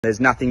There's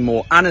nothing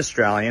more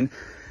un-Australian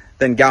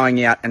than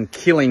going out and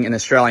killing an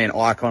Australian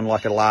icon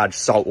like a large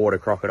saltwater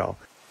crocodile.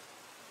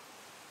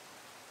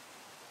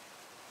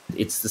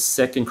 It's the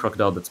second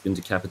crocodile that's been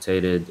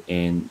decapitated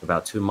in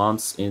about 2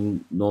 months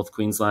in North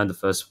Queensland, the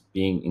first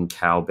being in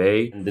Cow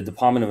Bay. And the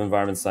Department of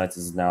Environment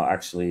Sciences is now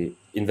actually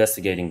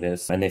investigating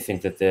this, and they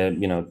think that there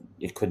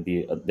could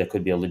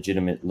be a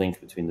legitimate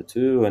link between the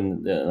two,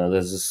 and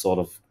there's this sort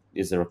of,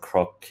 is there a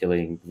croc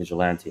killing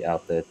vigilante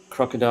out there?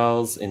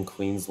 Crocodiles in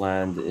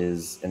Queensland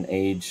is an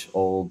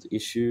age-old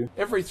issue.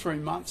 Every 3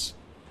 months,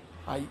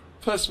 a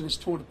person is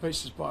torn to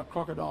pieces by a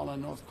crocodile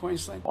in North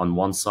Queensland. On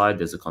one side,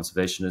 there's a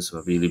conservationist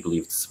who really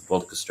believes it's a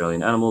symbolic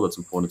Australian animal that's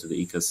important to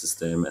the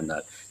ecosystem and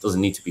that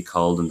doesn't need to be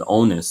culled. And the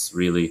onus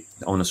really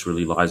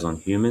lies on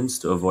humans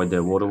to avoid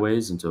their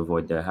waterways and to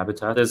avoid their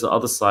habitat. There's the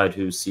other side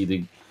who see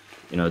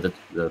the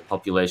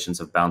populations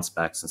have bounced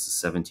back since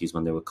the 70s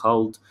when they were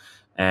culled,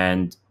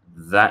 and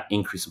that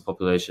increase in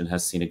population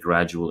has seen a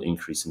gradual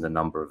increase in the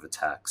number of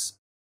attacks.